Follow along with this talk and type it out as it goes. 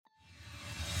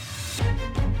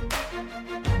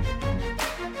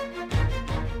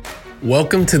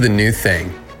Welcome to The New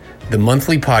Thing, the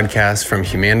monthly podcast from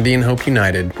Humanity and Hope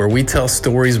United, where we tell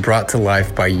stories brought to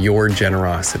life by your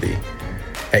generosity.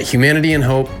 At Humanity and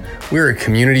Hope, we're a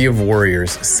community of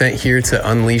warriors sent here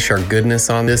to unleash our goodness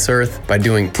on this earth by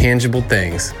doing tangible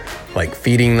things like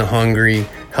feeding the hungry,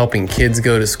 helping kids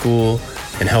go to school,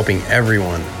 and helping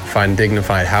everyone find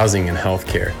dignified housing and health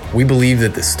care. We believe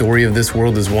that the story of this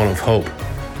world is one of hope,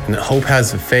 and that hope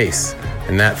has a face,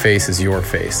 and that face is your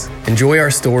face. Enjoy our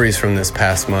stories from this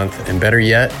past month, and better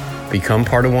yet, become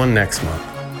part of one next month.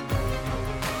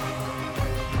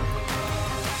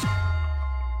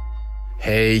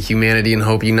 Hey, Humanity and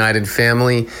Hope United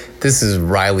family. This is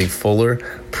Riley Fuller,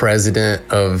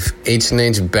 president of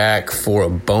H&H, back for a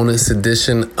bonus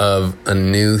edition of A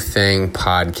New Thing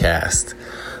podcast.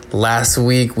 Last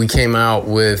week, we came out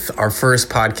with our first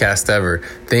podcast ever.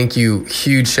 Thank you.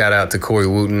 Huge shout out to Corey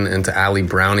Wooten and to Allie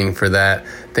Browning for that.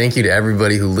 Thank you to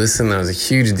everybody who listened. That was a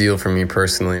huge deal for me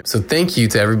personally. So thank you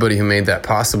to everybody who made that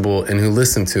possible and who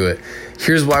listened to it.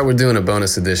 Here's why we're doing a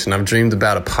bonus edition. I've dreamed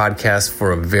about a podcast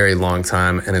for a very long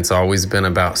time, and it's always been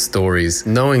about stories.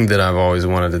 Knowing that I've always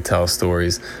wanted to tell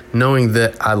stories, knowing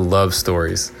that I love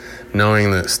stories,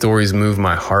 knowing that stories move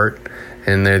my heart,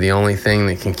 and they're the only thing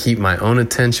that can keep my own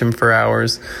attention for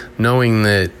hours, knowing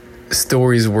that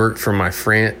stories work for my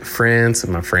friends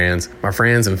and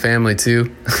family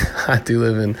too. I do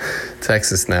live in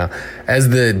Texas now. As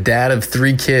the dad of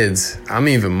 3 kids, I'm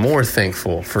even more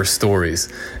thankful for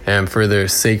stories and for their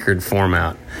sacred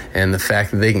format and the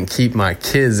fact that they can keep my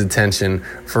kids' attention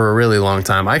for a really long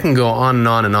time. I can go on and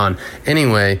on and on.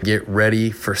 Anyway, get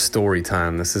ready for story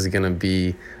time. This is going to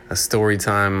be a story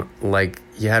time like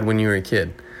you had when you were a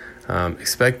kid.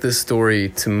 Expect this story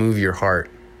to move your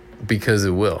heart, because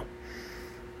it will.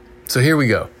 So here we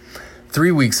go.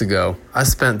 3 weeks ago, I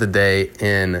spent the day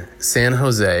in San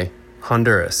Jose,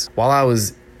 Honduras. While I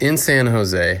was in San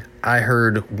Jose, I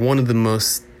heard one of the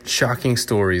most shocking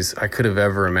stories I could have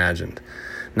ever imagined.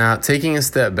 Now, taking a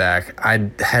step back, I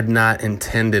had not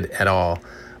intended at all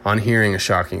on hearing a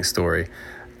shocking story.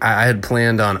 I had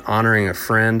planned on honoring a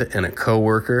friend and a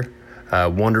coworker, a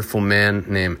wonderful man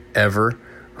named Ever,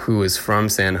 who is from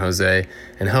San Jose,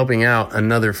 and helping out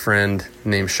another friend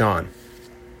named Sean.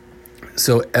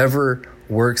 So Ever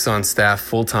works on staff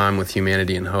full-time with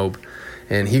Humanity and Hope,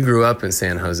 and he grew up in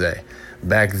San Jose.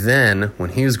 Back then,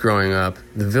 when he was growing up,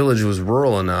 the village was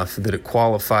rural enough that it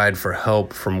qualified for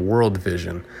help from World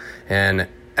Vision. And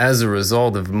as a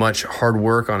result of much hard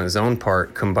work on his own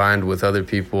part, combined with other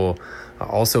people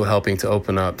also helping to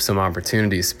open up some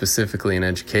opportunities, specifically in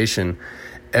education,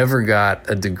 Ever got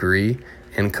a degree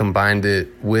and combined it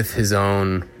with his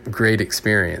own great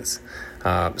experience.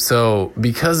 So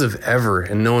because of Ever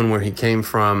and knowing where he came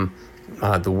from,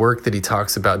 the work that he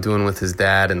talks about doing with his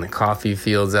dad and the coffee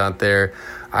fields out there,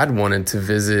 I'd wanted to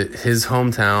visit his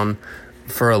hometown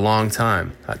for a long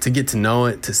time, to get to know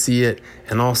it, to see it.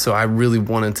 And also I really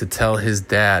wanted to tell his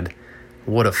dad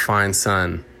what a fine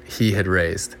son he had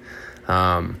raised.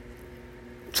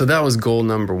 So that was goal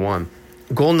number 1.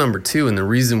 Goal number 2, and the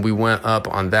reason we went up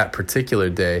on that particular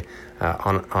day,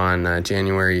 on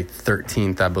January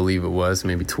 13th, I believe it was,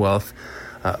 maybe 12th,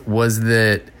 was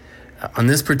that on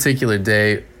this particular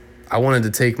day, I wanted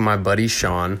to take my buddy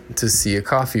Sean to see a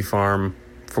coffee farm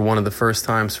for one of the first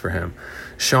times for him.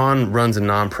 Sean runs a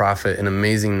nonprofit, an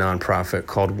amazing nonprofit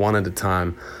called One at a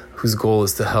Time, whose goal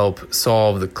is to help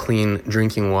solve the clean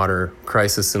drinking water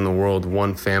crisis in the world,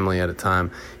 one family at a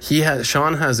time.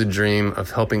 Sean has a dream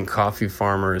of helping coffee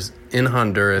farmers in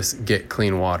Honduras get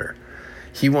clean water.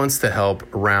 He wants to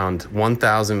help around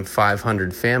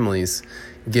 1,500 families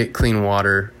get clean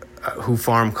water who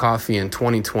farm coffee in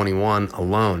 2021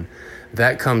 alone.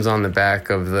 That comes on the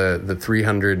back of the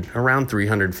around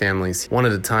 300 families One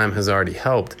at a Time has already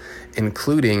helped,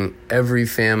 including every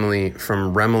family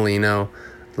from Remolino,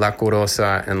 La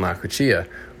Corosa, and La Cuchilla,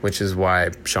 which is why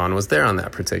Sean was there on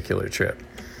that particular trip.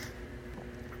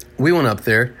 We went up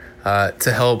there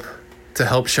to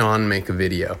help Sean make a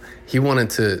video. He wanted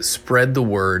to spread the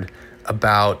word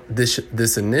about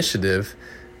this initiative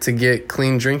to get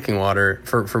clean drinking water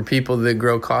for people that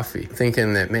grow coffee,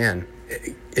 thinking that, man,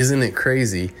 isn't it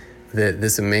crazy that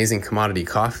this amazing commodity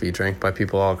coffee drank by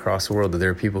people all across the world, that there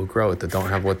are people who grow it that don't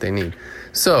have what they need.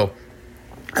 So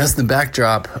that's the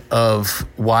backdrop of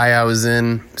why I was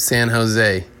in San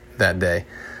Jose that day.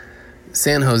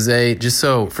 San Jose, just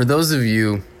so for those of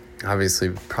you, obviously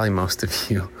probably most of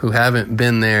you, who haven't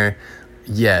been there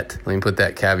yet, let me put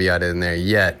that caveat in there,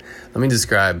 yet. Let me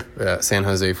describe San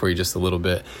Jose for you just a little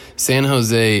bit. San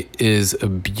Jose is a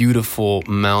beautiful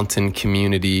mountain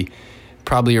community,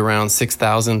 probably around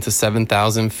 6,000 to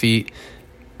 7,000 feet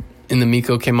in the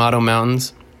Mico Quemado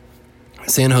Mountains.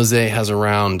 San Jose has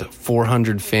around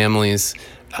 400 families.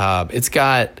 It's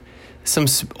got some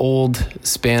old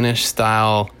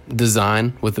Spanish-style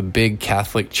design with a big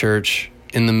Catholic church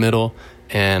in the middle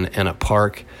and a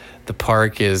park. The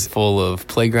park is full of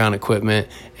playground equipment,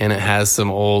 and it has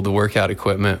some old workout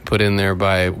equipment put in there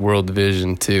by World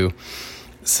Vision too.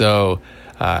 So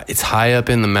it's high up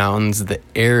in the mountains. The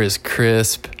air is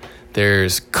crisp.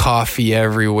 There's coffee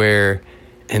everywhere,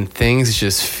 and things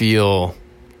just feel,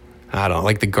 I don't know,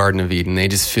 like the Garden of Eden. They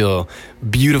just feel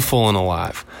beautiful and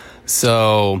alive.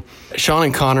 So Sean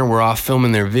and Connor were off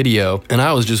filming their video, and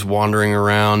I was just wandering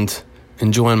around,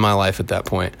 enjoying my life at that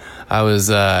point.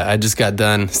 I just got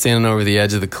done standing over the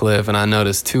edge of the cliff, and I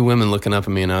noticed two women looking up at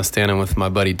me, and I was standing with my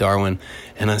buddy Darwin,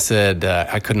 and I said,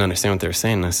 I couldn't understand what they were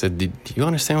saying. And I said, do you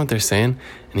understand what they're saying?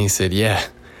 And he said, yeah.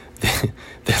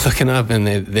 They're looking up, and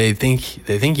they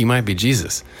think you might be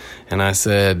Jesus. And I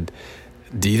said,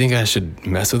 do you think I should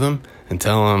mess with him and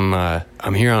tell him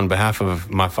I'm here on behalf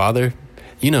of my father?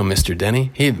 You know, Mr.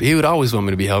 Denny, he would always want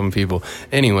me to be helping people.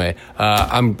 Anyway,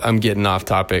 I'm getting off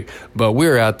topic, but we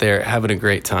were out there having a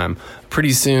great time.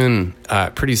 Pretty soon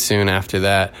after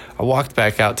that, I walked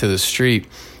back out to the street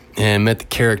and met the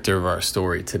character of our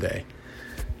story today.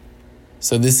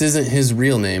 So this isn't his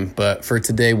real name, but for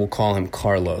today, we'll call him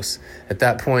Carlos. At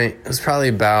that point, it was probably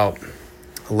about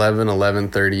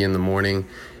 11:30 in the morning.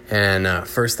 And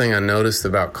first thing I noticed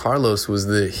about Carlos was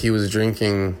that he was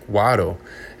drinking guaro.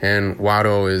 And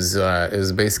guaro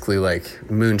is basically like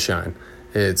moonshine.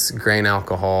 It's grain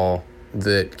alcohol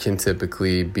that can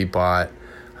typically be bought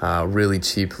really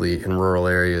cheaply in rural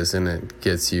areas, and it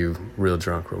gets you real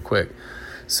drunk real quick.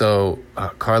 So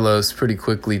Carlos pretty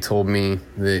quickly told me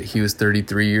that he was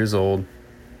 33 years old,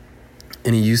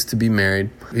 and he used to be married.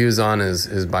 He was on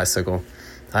his bicycle.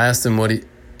 I asked him what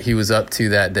he was up to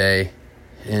that day,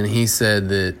 and he said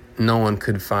that no one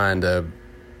could find a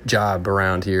job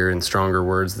around here in stronger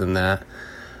words than that.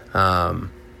 And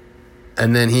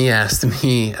then he asked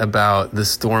me about the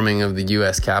storming of the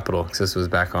U.S. Capitol, because this was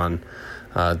back on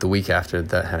the week after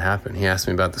that had happened. He asked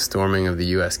me about the storming of the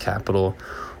U.S. Capitol,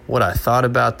 what I thought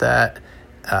about that.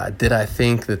 Did I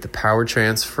think that the power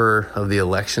transfer of the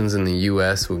elections in the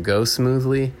U.S. would go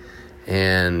smoothly?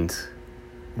 And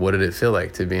what did it feel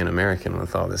like to be an American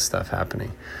with all this stuff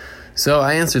happening? So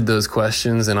I answered those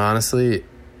questions, and honestly,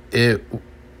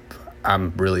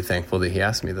 I'm really thankful that he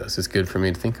asked me those. It's good for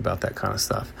me to think about that kind of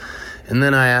stuff. And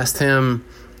then I asked him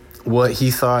what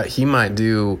he thought he might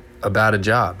do about a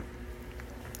job.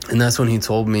 And that's when he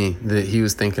told me that he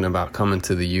was thinking about coming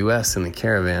to the U.S. in the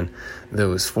caravan that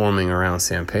was forming around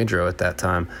San Pedro at that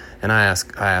time. And I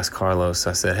asked Carlos,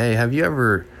 I said, hey, have you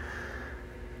ever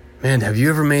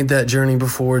made that journey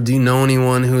before? Do you know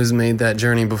anyone who has made that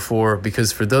journey before?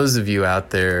 Because for those of you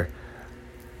out there,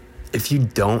 if you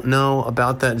don't know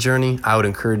about that journey, I would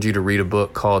encourage you to read a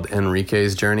book called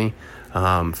Enrique's Journey.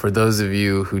 For those of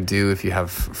you who do, if you have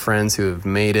friends who have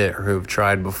made it or who have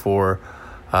tried before,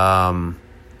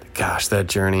 that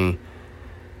journey,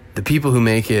 the people who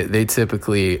make it, they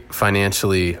typically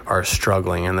financially are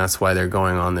struggling, and that's why they're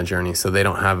going on the journey. So they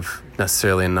don't have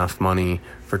necessarily enough money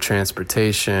for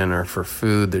transportation or for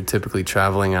food. They're typically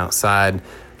traveling outside.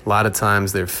 A lot of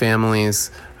times they're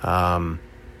families, and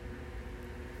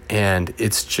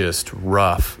it's just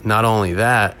rough. Not only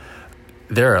that,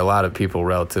 there are a lot of people,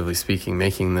 relatively speaking,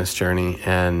 making this journey,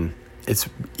 and it's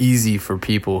easy for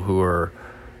people who are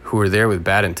there with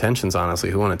bad intentions,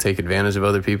 honestly, who want to take advantage of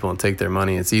other people and take their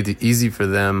money. It's easy for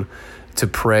them to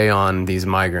prey on these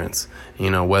migrants,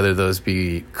 whether those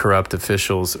be corrupt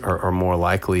officials or more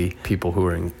likely people who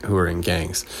are in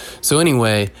gangs. So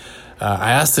anyway,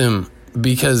 I asked him,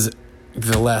 because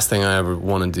the last thing I ever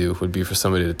want to do would be for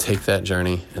somebody to take that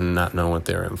journey and not know what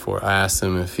they're in for. I asked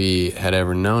him if he had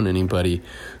ever known anybody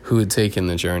who had taken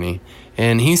the journey,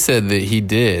 and he said that he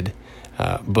did,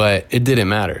 but it didn't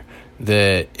matter.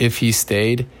 That if he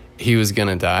stayed, he was going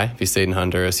to die. If he stayed in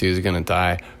Honduras, he was going to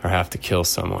die or have to kill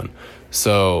someone.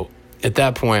 So at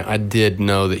that point, I did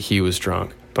know that he was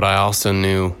drunk, but I also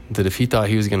knew that if he thought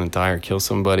he was going to die or kill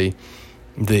somebody,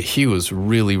 that he was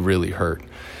really, really hurt.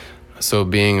 So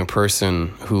being a person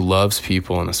who loves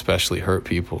people and especially hurt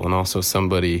people, and also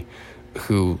somebody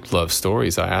who loves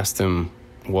stories, I asked him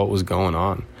what was going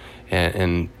on.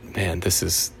 And man, this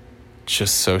is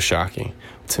just so shocking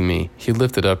to me. He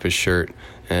lifted up his shirt,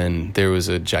 and there was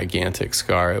a gigantic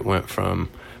scar. It went from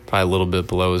probably a little bit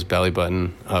below his belly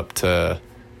button up to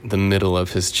the middle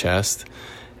of his chest,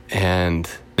 and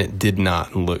it did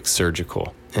not look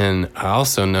surgical. And I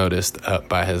also noticed up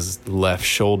by his left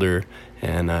shoulder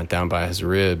and down by his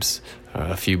ribs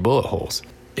a few bullet holes.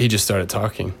 He just started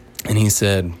talking. And he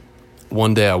said,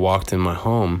 one day I walked in my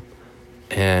home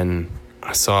and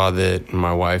I saw that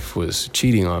my wife was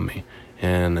cheating on me.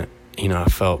 And, I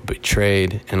felt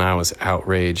betrayed and I was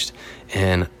outraged.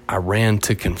 And I ran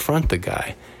to confront the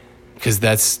guy because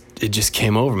it just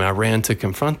came over me. I ran to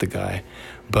confront the guy,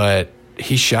 but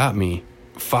he shot me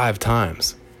 5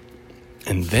 times.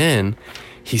 And then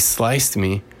he sliced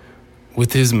me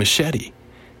with his machete.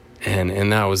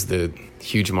 And that was the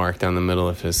huge mark down the middle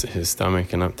of his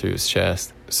stomach and up through his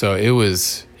chest. So it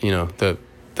was,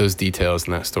 those details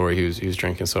in that story. He was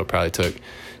drinking, so it probably took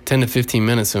 10 to 15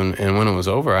 minutes. And when it was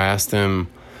over, I asked him,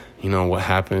 what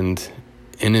happened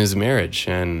in his marriage.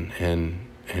 And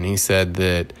he said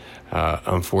that,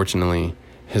 unfortunately,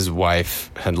 his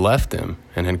wife had left him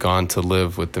and had gone to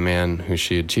live with the man who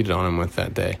she had cheated on him with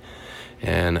that day.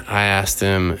 And I asked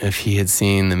him if he had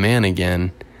seen the man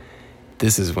again.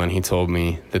 This is when he told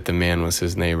me that the man was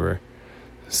his neighbor.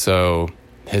 So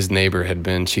his neighbor had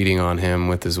been cheating on him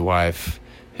with his wife.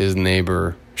 His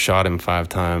neighbor shot him 5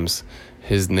 times.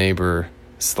 His neighbor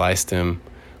sliced him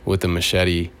with a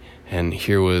machete. And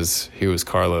here was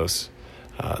Carlos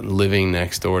living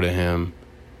next door to him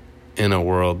in a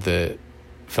world that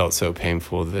felt so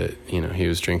painful that, he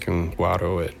was drinking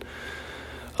guaro at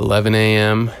 11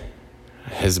 a.m.,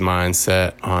 his mind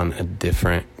set on a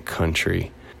different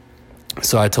country.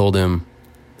 So I told him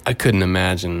I couldn't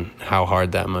imagine how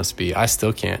hard that must be. I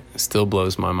still can't. It still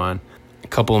blows my mind. A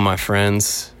couple of my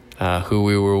friends who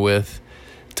we were with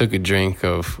took a drink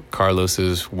of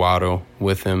Carlos's guaro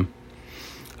with him.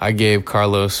 I gave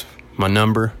Carlos my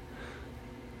number,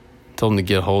 told him to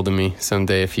get a hold of me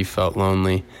someday if he felt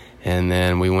lonely. And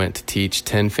then we went to teach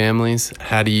 10 families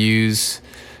how to use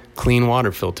clean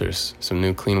water filters, some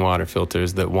new clean water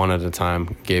filters that one at a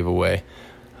time gave away.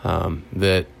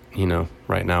 That,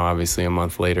 right now, obviously a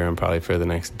month later and probably for the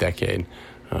next decade,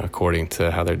 according to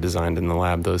how they're designed in the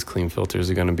lab, those clean filters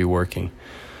are going to be working.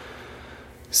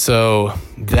 So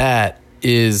that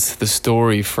is the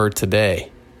story for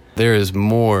today. There is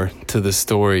more to the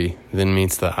story than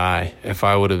meets the eye. If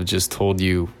I would have just told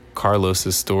you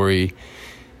Carlos's story,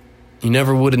 you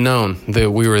never would have known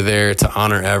that we were there to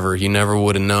honor Ever. You never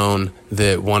would have known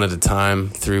that one at a time,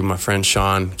 through my friend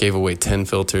Sean, gave away 10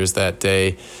 filters that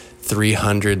day,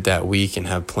 300 that week, and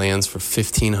have plans for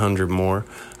 1,500 more.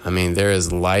 I mean, there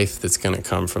is life that's going to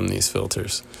come from these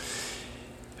filters.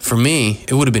 For me,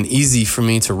 it would have been easy for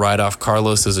me to write off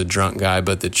Carlos as a drunk guy,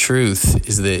 but the truth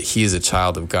is that he is a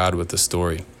child of God with a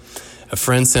story. A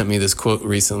friend sent me this quote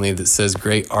recently that says,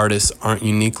 "Great artists aren't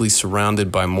uniquely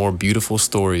surrounded by more beautiful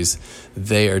stories.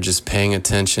 They are just paying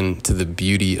attention to the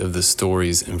beauty of the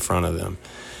stories in front of them."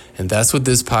 And that's what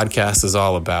this podcast is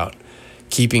all about.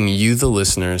 Keeping you, the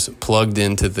listeners, plugged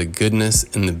into the goodness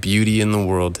and the beauty in the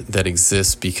world that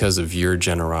exists because of your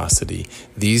generosity.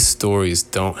 These stories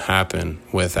don't happen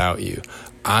without you.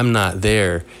 I'm not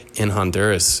there in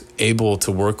Honduras able to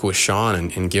work with Sean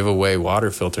and give away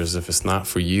water filters if it's not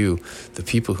for you, the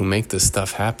people who make this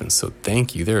stuff happen. So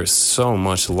thank you. There is so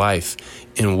much life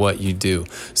in what you do.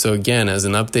 So again, as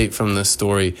an update from this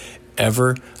story,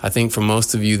 Ever, I think for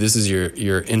most of you, this is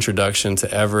your introduction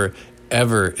to Ever.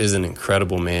 Ever is an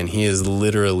incredible man. He is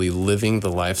literally living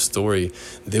the life story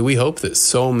that we hope that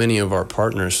so many of our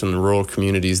partners from the rural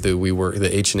communities that we work,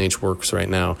 that H&H works right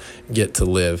now, get to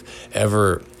live.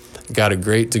 Ever got a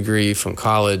great degree from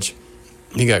college.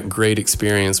 He got great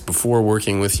experience before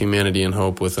working with Humanity and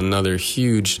Hope with another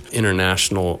huge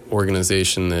international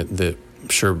organization that I'm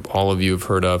sure all of you have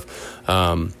heard of.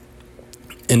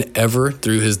 And Ever,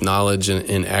 through his knowledge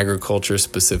in agriculture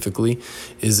specifically,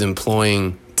 is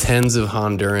employing tens of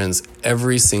Hondurans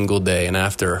every single day. And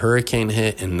after a hurricane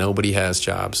hit and nobody has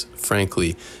jobs,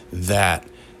 frankly, that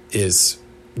is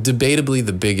debatably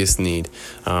the biggest need.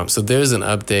 So there's an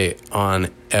update on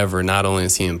Ever. Not only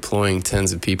is he employing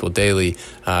tens of people daily,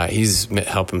 he's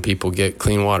helping people get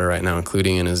clean water right now,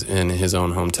 including in his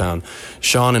own hometown.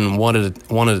 Sean and One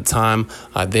at a Time,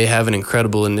 they have an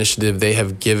incredible initiative. They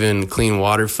have given clean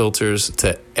water filters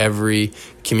to every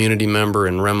community member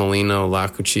in Remolino, La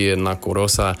Cuchilla, and La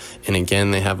Corosa. And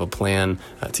again, they have a plan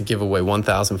to give away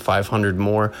 1,500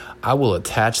 more. I will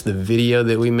attach the video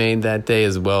that we made that day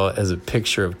as well as a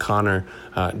picture of Connor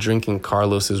drinking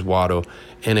Carlos's guaro.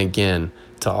 And again,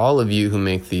 to all of you who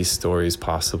make these stories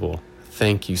possible,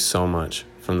 thank you so much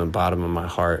from the bottom of my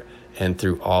heart. And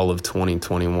through all of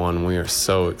 2021, we are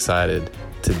so excited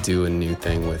to do a new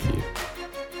thing with you.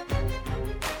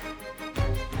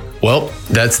 Well,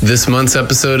 that's this month's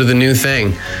episode of The New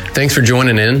Thing. Thanks for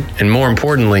joining in, and more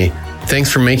importantly,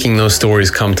 thanks for making those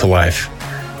stories come to life.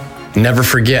 Never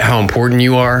forget how important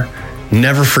you are.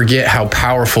 Never forget how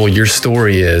powerful your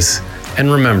story is.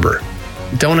 And remember,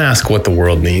 don't ask what the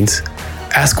world needs.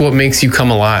 Ask what makes you come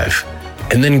alive,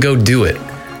 and then go do it,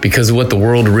 because what the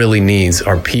world really needs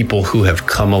are people who have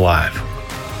come alive.